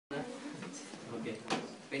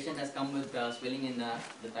patient has come with swelling in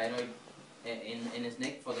the thyroid in his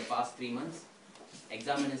neck for the past 3 months.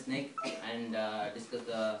 Examine his neck and discuss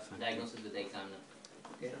the diagnosis with the examiner.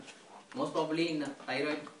 Okay. Most probably in the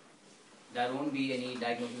thyroid, there won't be any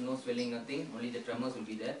diagnosis, no swelling, nothing. Only the tremors will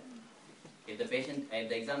be there. If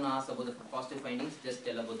the examiner asks about the positive findings, just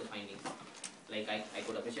tell about the findings. Like I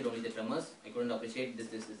could appreciate only the tremors. I couldn't appreciate this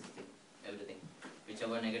thing, everything.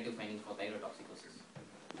 Whichever negative findings for thyrotoxicosis.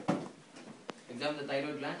 Examine the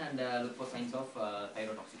thyroid gland and look for signs of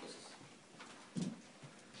thyrotoxicosis.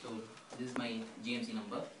 So this is my GMC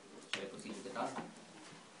number. Shall I proceed with the task?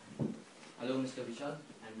 Hello, Mr. Vishal.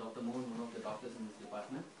 I'm Dr. Mohan, one of the doctors in this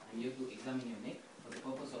department. I'm here to examine your neck. For the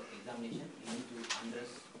purpose of examination, you need to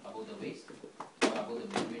undress above the waist or above the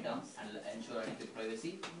midway down and ensure adequate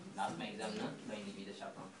privacy. Ask my examiner to kindly be the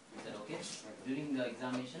chaperone. Is that okay? During the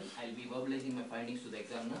examination, I'll be verbalizing my findings to the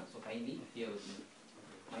examiner, so kindly hear with me.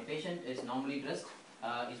 My patient is normally dressed.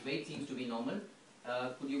 His weight seems to be normal.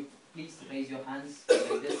 Could you please raise your hands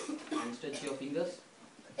like this and stretch your fingers?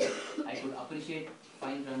 I could appreciate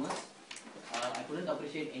fine tremors. I couldn't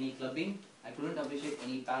appreciate any clubbing. I couldn't appreciate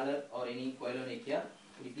any pallor or any koilonychia.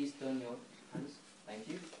 Could you please turn your hands? Thank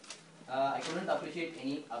you. I couldn't appreciate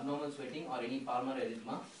any abnormal sweating or any palmar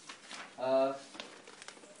erythema.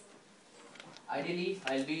 Ideally,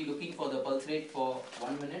 I'll be looking for the pulse rate for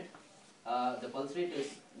 1 minute. The pulse rate is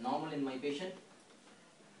normal in my patient.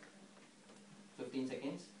 15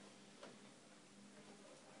 seconds.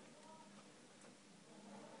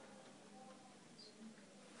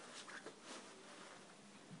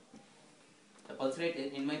 The pulse rate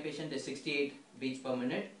in my patient is 68 beats per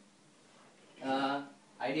minute.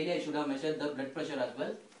 Ideally, I should have measured the blood pressure as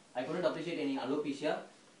well. I couldn't appreciate any alopecia.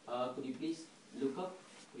 Could you please look up?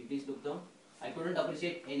 Could you please look down? I couldn't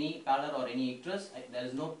appreciate any pallor or any icterus. There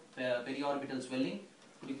is no periorbital swelling.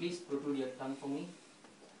 Could you please protrude your tongue for me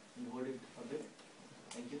and hold it a bit?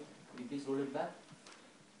 Thank you. Could you please roll it back?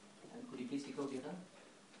 And could you please stick out your tongue?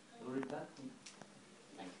 Roll it back.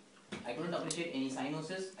 Thank you. I couldn't appreciate any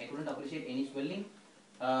cyanosis. I couldn't appreciate any swelling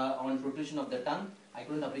on protrusion of the tongue. I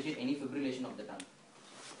couldn't appreciate any fibrillation of the tongue.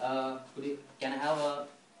 Can I have a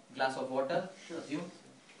glass of water? Sure. Assume.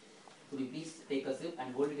 Could you please take a sip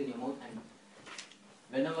and hold it in your mouth, and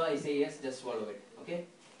whenever I say yes, just swallow it. Okay?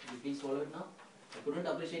 Could you please swallow it now? I couldn't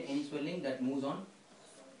appreciate any swelling that moves on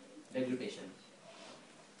deglutition.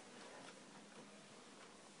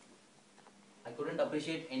 I couldn't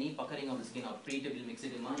appreciate any puckering of the skin or pre-tibal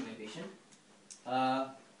myxedema in my patient.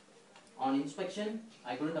 On inspection,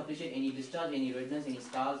 I couldn't appreciate any discharge, any redness, any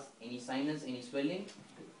scars, any sinus, any swelling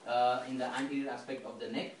in the anterior aspect of the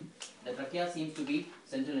neck. The trachea seems to be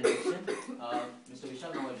central infection. Mr.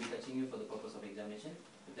 Vishal, now I will be touching you for the purpose of examination.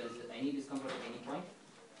 If there is any discomfort at any point,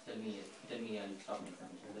 tell me I'll stop my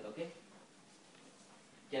examination. Is that okay?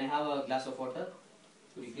 Can I have a glass of water?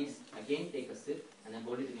 Could you please again take a sip and then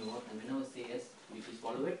hold it in your mouth, and whenever I say yes, could you please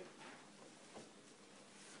swallow it?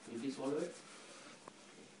 Could you please swallow it?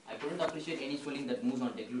 I couldn't appreciate any swelling that moves on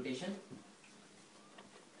deglutition.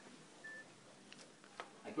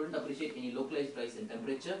 I couldn't appreciate any localized rise in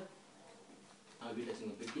temperature. I'll be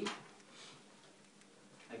touching a PT.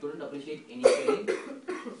 I couldn't appreciate any swelling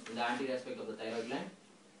in the anterior aspect of the thyroid gland.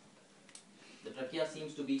 The trachea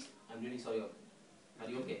seems to be, I'm really sorry, are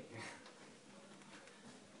you okay?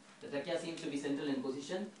 The trachea seems to be central in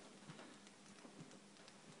position.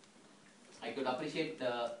 I could appreciate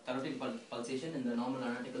the carotid pulsation in the normal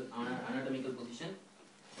anatomical position.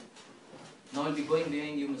 Now I'll be going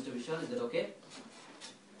behind you, Mr. Vishal. Is that okay?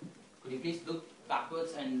 Could you please look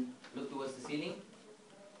backwards and look towards the ceiling?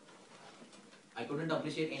 I couldn't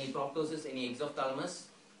appreciate any proptosis, any exophthalmos.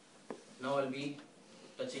 Now I'll be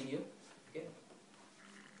touching you. Okay.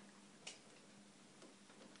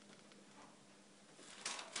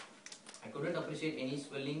 I couldn't appreciate any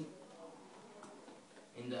swelling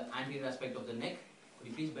in the anterior aspect of the neck. Could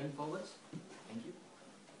you please bend forwards? Thank you.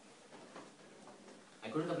 I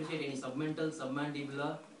couldn't appreciate any submental,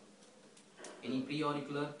 submandibular, any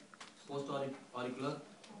preauricular, post-auricular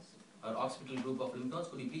or occipital group of lymph nodes.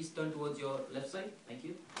 Could you please turn towards your left side? Thank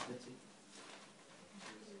you. That's it.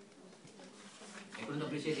 I couldn't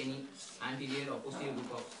appreciate any anterior or posterior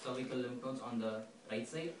group of cervical lymph nodes on the right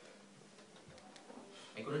side.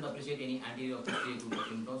 I couldn't appreciate any anterior or posterior group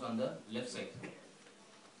of lymph nodes on the left side.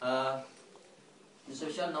 Mr.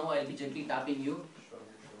 Vishal, now I'll be gently tapping you.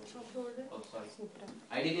 Oh, sorry.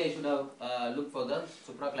 Ideally, I should have looked for the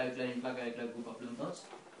supraclavicular and infraclavicular group of lymph nodes.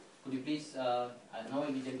 Could you please, now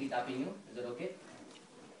I'll be gently tapping you. Is that okay?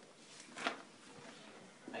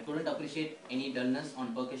 I couldn't appreciate any dullness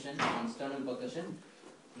on percussion, on sternal percussion.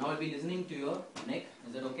 Now I'll be listening to your neck.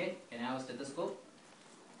 Is that okay? Can I have a stethoscope?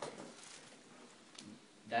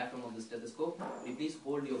 the stethoscope. Will you please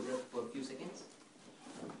hold your breath for a few seconds?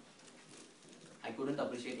 I couldn't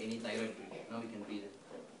appreciate any thyroid. Now we can breathe in.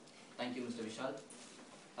 Thank you, Mr. Vishal.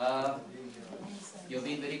 You've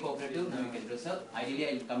been very cooperative. Now you can dress up. Ideally,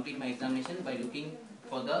 I will complete my examination by looking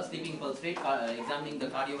for the sleeping pulse rate, examining the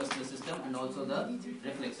cardiovascular system and also the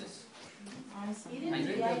reflexes. Thank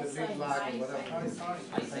you. Eye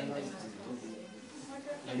signs.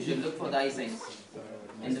 You should look for the eye signs.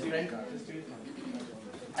 In the front.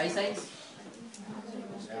 Eye signs.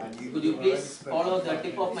 Could you please follow the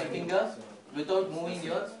tip of my finger without moving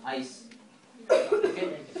your eyes?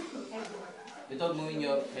 Okay? Without moving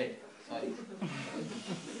your head. Sorry.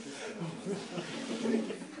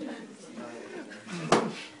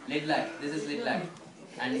 Lid lag. This is lid lag.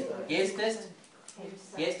 And gaze test.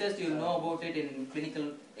 Gaze test, you will know about it in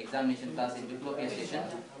clinical examination class in diplopia station.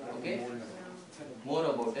 Okay? More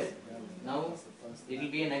about it. Now, it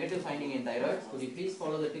will be a negative finding in thyroid. Could you please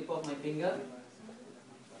follow the tip of my finger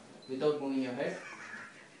without moving your head?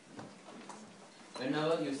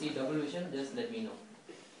 Whenever you see double vision, just let me know.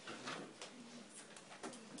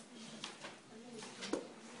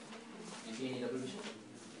 You see any double vision?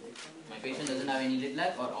 My patient doesn't have any lid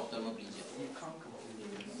lag or ophthalmoplegia.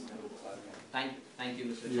 Thank you,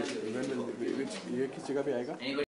 Mr. Shah. ये किस जगह पे आएगा? Anybody